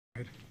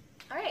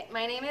All right,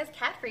 my name is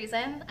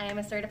Friesen. I am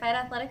a certified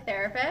athletic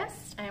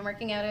therapist. I am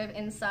working out of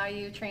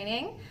Insahyu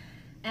Training,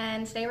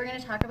 and today we're going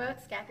to talk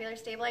about scapular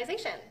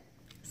stabilization.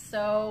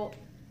 So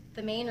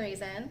the main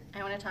reason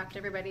I want to talk to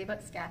everybody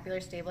about scapular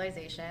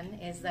stabilization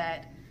is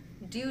that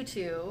due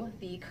to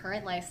the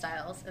current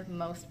lifestyles of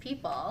most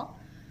people,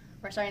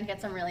 we're starting to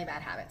get some really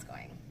bad habits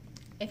going.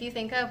 If you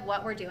think of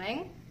what we're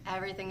doing,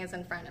 everything is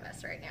in front of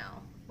us right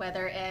now.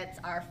 Whether it's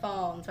our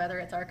phones, whether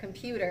it's our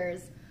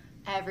computers,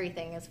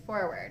 everything is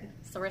forward.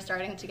 So we're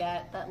starting to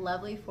get that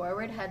lovely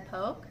forward head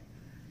poke.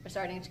 We're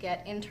starting to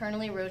get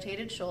internally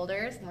rotated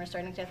shoulders, and we're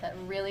starting to get that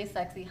really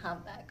sexy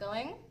hump back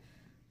going.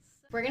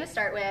 We're going to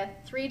start with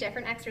 3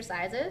 different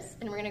exercises,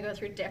 and we're going to go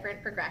through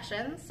different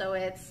progressions. So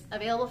it's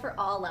available for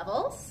all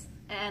levels,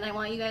 and I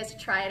want you guys to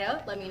try it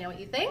out. Let me know what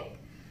you think.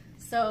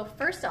 So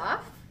first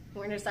off,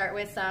 we're going to start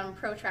with some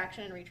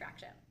protraction and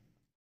retraction.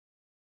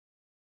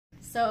 So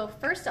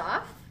first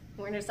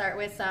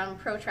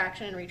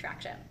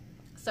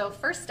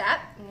step,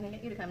 I'm going to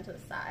get you to come to the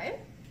side.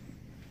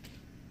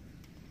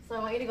 So I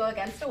want you to go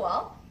against a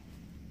wall.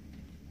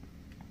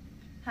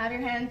 Have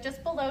your hand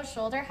just below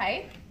shoulder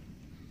height.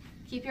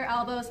 Keep your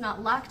elbows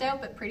not locked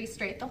out but pretty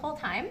straight the whole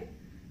time.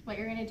 What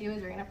you're going to do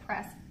is you're going to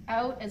press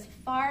out as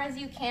far as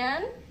you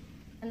can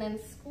and then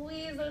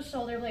squeeze those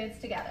shoulder blades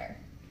together.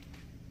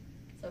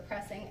 So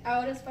pressing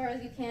out as far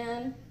as you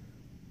can,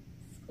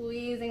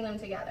 squeezing them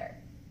together.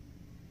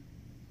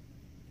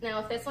 Now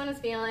if this one is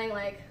feeling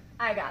like,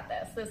 I got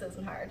this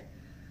isn't hard,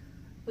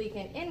 we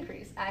can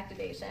increase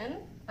activation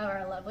of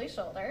our lovely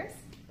shoulders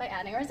by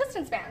adding a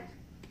resistance band.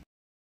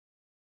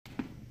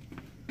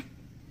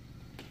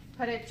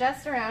 Put it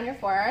just around your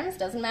forearms,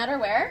 doesn't matter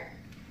where.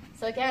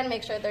 So again,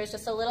 make sure there's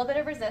just a little bit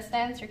of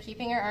resistance. You're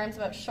keeping your arms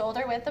about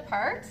shoulder width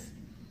apart,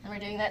 and we're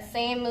doing that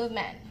same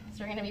movement. So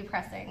we're going to be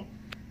pressing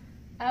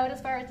out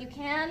as far as you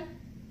can,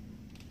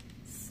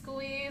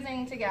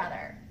 squeezing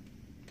together.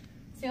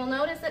 So you'll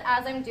notice that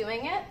as I'm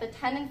doing it, the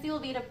tendency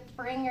will be to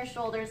bring your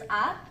shoulders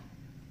up,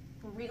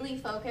 really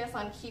focus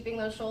on keeping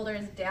those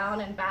shoulders down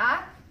and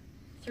back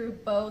through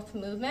both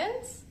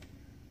movements.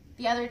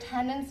 The other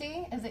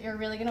tendency is that you're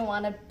really going to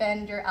want to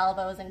bend your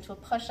elbows into a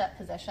push-up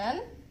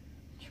position.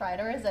 Try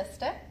to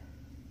resist it.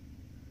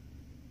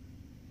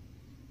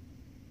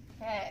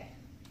 Okay.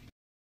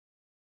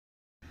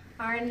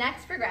 Our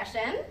next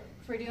progression,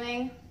 if we're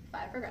doing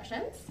 5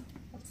 progressions,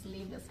 let's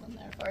leave this one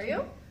there for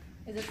you,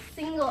 is a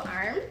single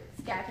arm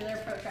scapular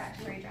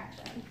protraction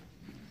retraction.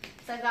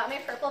 So I've got my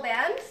purple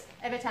band.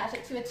 I've attached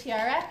it to a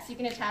TRX. You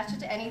can attach it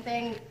to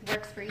anything that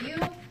works for you.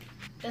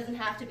 Doesn't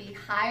have to be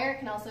higher. It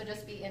can also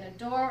just be in a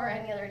door or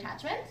any other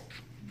attachment.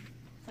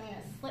 So I'm going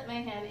to slip my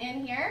hand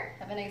in here,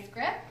 have a nice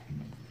grip.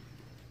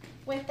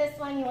 With this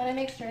one, you want to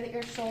make sure that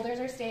your shoulders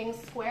are staying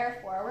square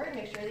forward.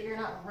 Make sure that you're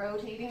not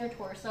rotating your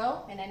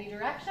torso in any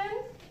direction.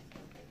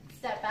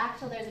 Step back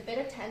till there's a bit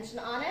of tension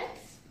on it.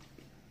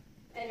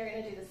 And you're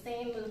going to do the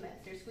same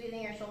movements. You're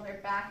squeezing your shoulder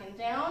back and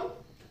down,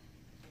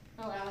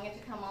 allowing it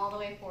to come all the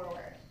way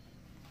forward.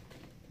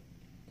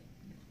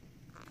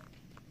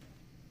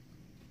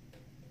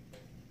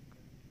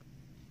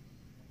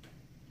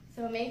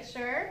 So make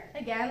sure,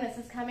 again, this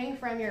is coming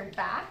from your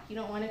back. You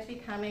don't want it to be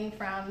coming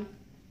from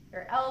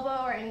your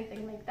elbow or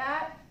anything like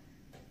that.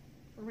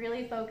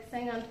 Really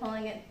focusing on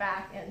pulling it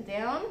back and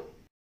down.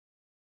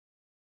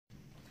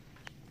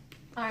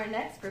 Our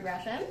next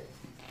progression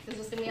is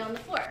just going to be on the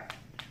floor.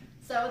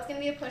 So it's going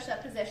to be a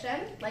push-up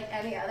position like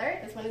any other.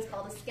 This one is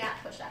called a scat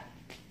push-up.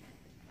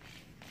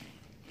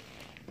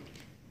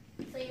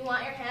 So you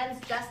want your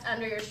hands just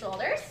under your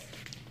shoulders.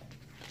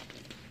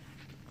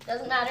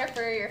 Doesn't matter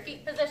for your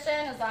feet position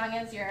as long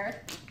as you're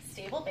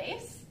stable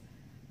base.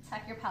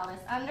 Tuck your pelvis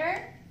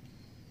under.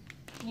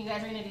 You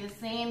guys are going to do the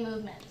same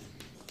movement.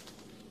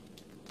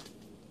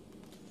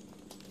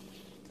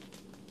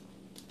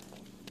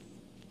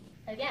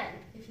 Again,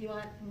 if you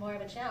want more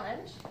of a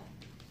challenge,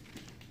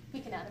 we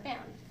can add a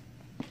band.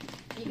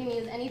 You can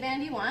use any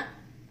band you want,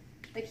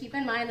 but keep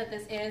in mind that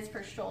this is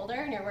for shoulder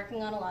and you're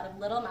working on a lot of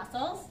little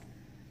muscles.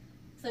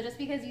 So just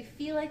because you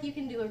feel like you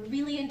can do a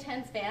really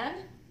intense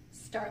band,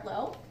 start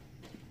low.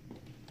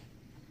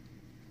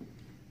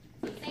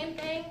 So same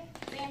thing,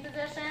 same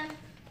position,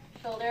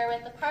 shoulder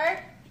width apart.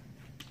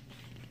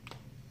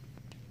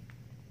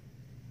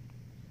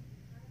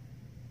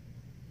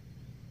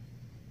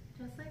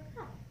 Just like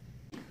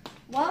that.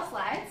 Wall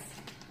slides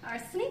are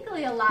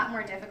sneakily a lot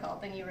more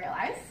difficult than you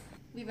realize.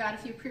 We've got a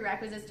few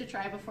prerequisites to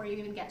try before you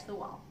even get to the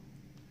wall.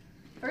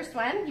 First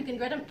one, you can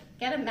go to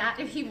get a mat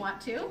if you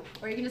want to,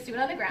 or you can just do it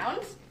on the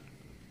ground.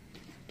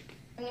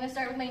 I'm going to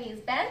start with my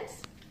knees bent.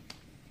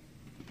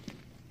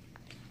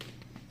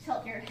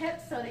 Tilt your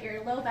hips so that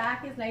your low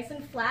back is nice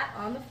and flat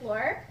on the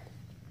floor,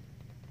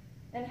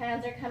 and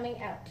hands are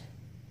coming out.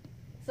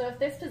 So if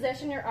this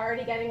position you're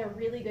already getting a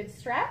really good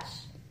stretch,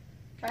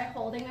 try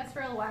holding this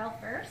for a while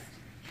first.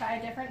 Try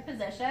different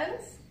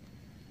positions.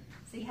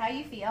 See how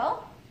you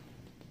feel.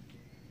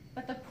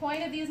 But the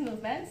point of these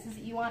movements is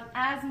that you want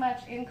as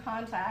much in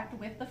contact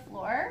with the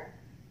floor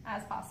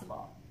as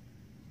possible.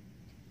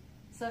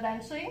 So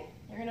eventually,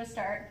 you're going to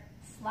start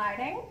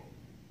sliding,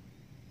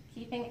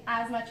 keeping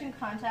as much in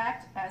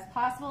contact as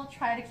possible.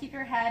 Try to keep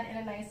your head in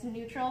a nice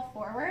neutral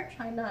forward.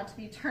 Try not to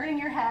be turning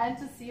your head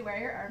to see where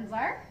your arms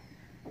are.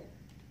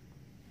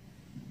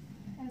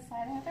 And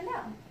sliding up and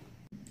down.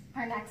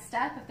 Our next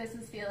step, if this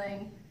is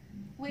feeling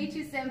way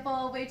too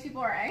simple, way too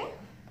boring,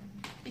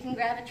 you can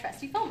grab a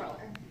trusty foam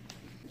roller.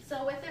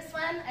 So with this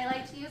one, I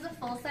like to use a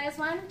full-size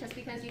one just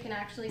because you can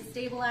actually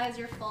stabilize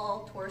your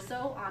full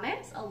torso on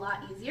it a lot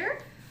easier.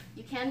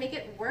 You can make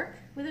it work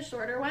with a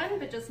shorter one,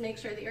 but just make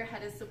sure that your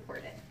head is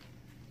supported.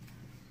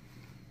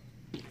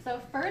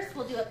 So first,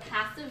 we'll do a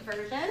passive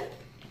version.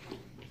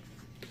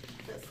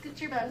 So scoot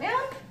your bum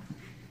down,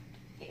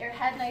 get your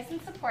head nice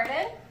and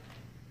supported,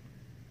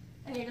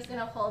 and you're just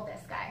gonna hold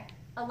this guy.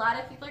 A lot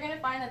of people are gonna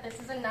find that this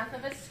is enough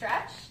of a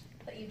stretch,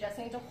 that you just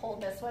need to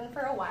hold this one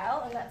for a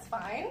while, and that's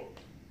fine.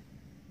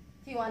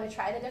 If you wanna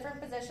try the different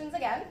positions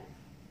again,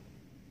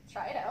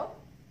 try it out.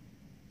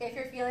 If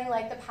you're feeling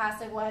like the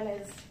passive one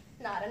is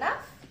not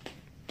enough,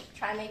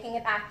 try making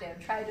it active.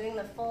 Try doing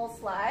the full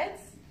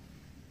slides,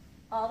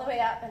 all the way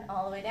up and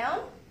all the way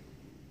down.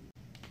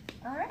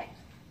 All right,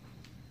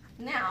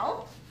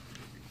 now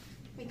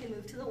we can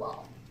move to the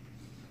wall.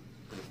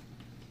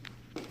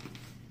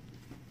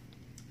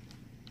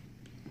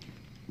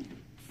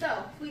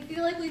 So if we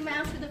feel like we've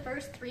mastered the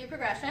first 3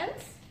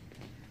 progressions,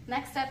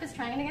 next step is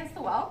trying it against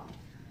the wall.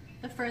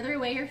 The further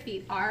away your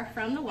feet are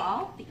from the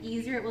wall, the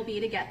easier it will be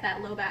to get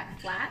that low back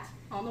flat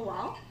on the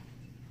wall.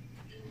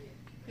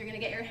 You're gonna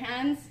get your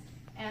hands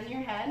and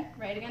your head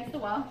right against the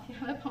wall. If you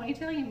have a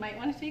ponytail, you might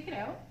want to take it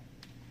out.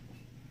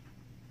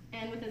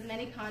 And with as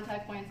many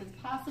contact points as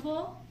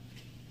possible,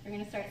 you're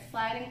gonna start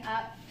sliding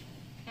up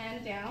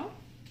and down,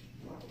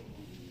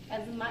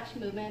 as much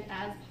movement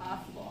as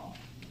possible.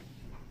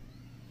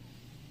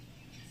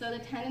 So the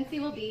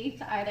tendency will be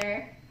to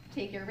either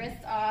take your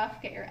wrists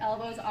off, get your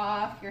elbows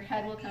off, your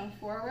head will come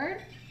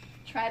forward.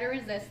 Try to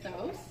resist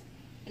those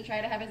and try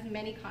to have as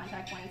many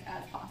contact points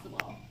as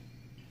possible.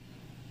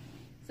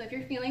 So if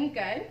you're feeling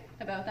good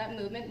about that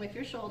movement with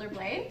your shoulder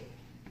blade,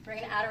 we're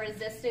going to add a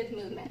resisted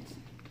movement.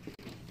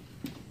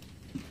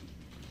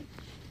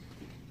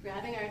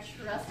 Grabbing our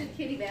trusted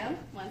kitty band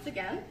once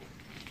again.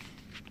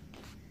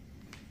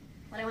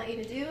 What I want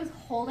you to do is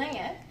holding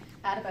it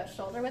at about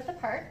shoulder width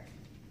apart.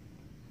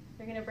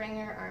 You're going to bring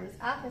your arms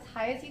up as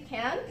high as you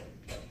can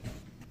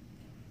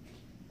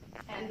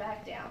and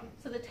back down.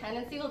 So the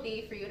tendency will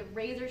be for you to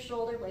raise your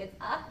shoulder blades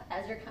up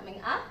as you're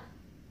coming up.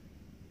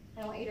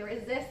 I want you to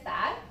resist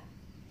that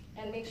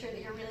and make sure that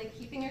you're really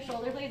keeping your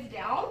shoulder blades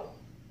down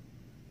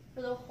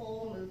for the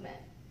whole movement.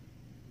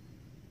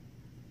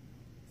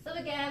 So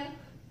again,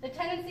 the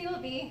tendency will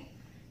be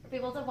for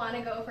people to want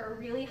to go for a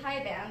really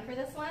high band for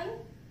this one.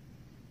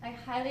 I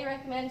highly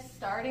recommend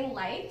starting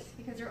light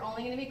because you're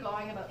only going to be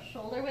going about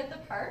shoulder width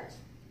apart,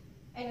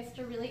 and it's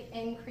to really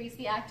increase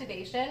the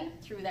activation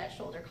through that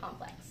shoulder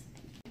complex.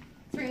 So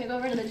we're going to go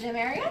over to the gym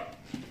area.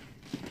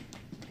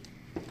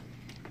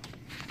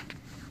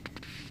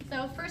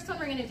 So first one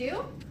we're going to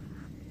do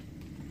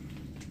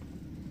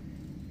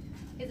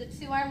is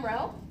a 2-arm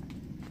row.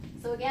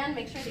 So again,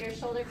 make sure that your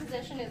shoulder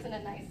position is in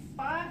a nice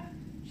spot.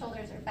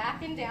 Shoulders are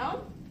back and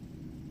down.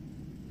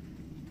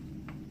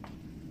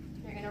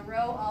 You're going to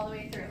row all the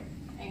way through.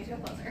 I need to go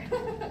closer.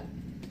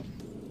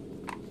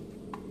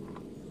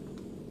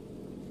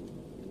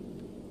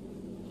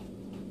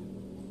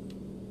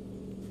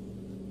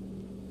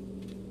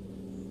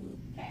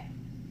 Okay,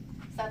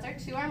 so that's our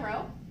 2-arm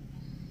row.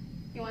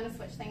 If you want to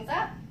switch things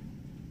up,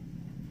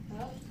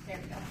 oh, there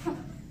we go.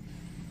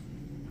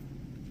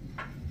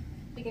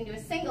 We can do a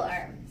single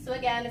arm. So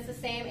again, it's the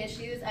same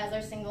issues as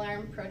our single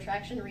arm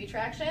protraction,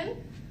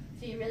 retraction.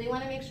 So you really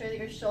want to make sure that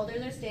your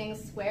shoulders are staying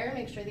square,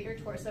 make sure that your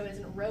torso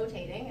isn't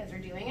rotating as you're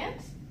doing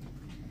it.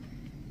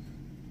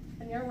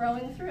 And you're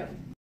rowing through.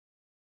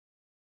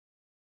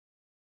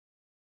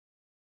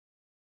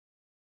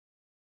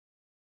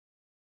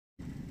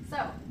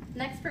 So,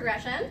 next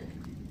progression,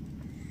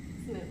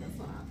 let's move this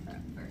one off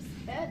the first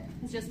bit,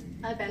 it's just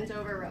a bent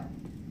over row.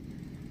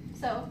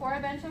 So for a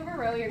bent over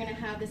row, you're going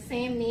to have the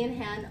same knee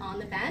and hand on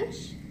the bench.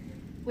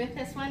 With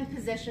this one,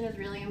 position is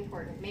really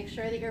important. Make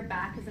sure that your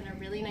back is in a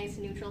really nice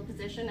neutral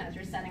position as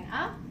you're setting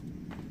up.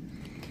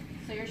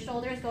 So your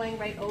shoulder is going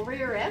right over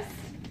your wrist,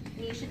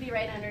 knee should be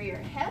right under your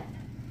hip,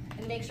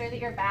 and make sure that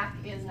your back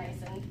is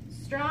nice and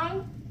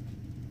strong.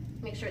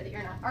 Make sure that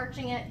you're not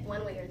arching it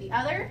one way or the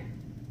other.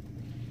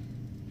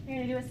 You're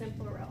going to do a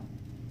simple row.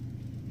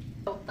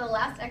 So the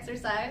last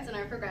exercise in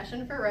our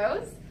progression for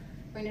rows,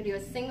 we're going to do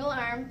a single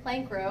arm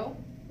plank row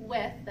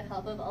with the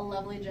help of a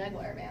lovely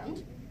Jaguar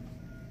band.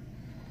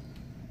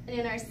 And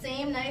in our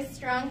same nice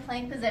strong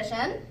plank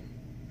position,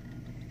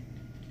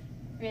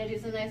 we're going to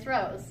do some nice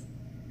rows.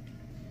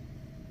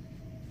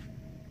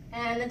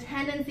 And the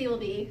tendency will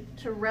be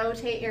to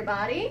rotate your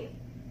body.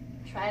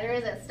 Try to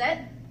resist it.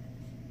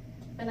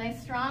 A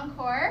nice strong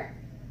core.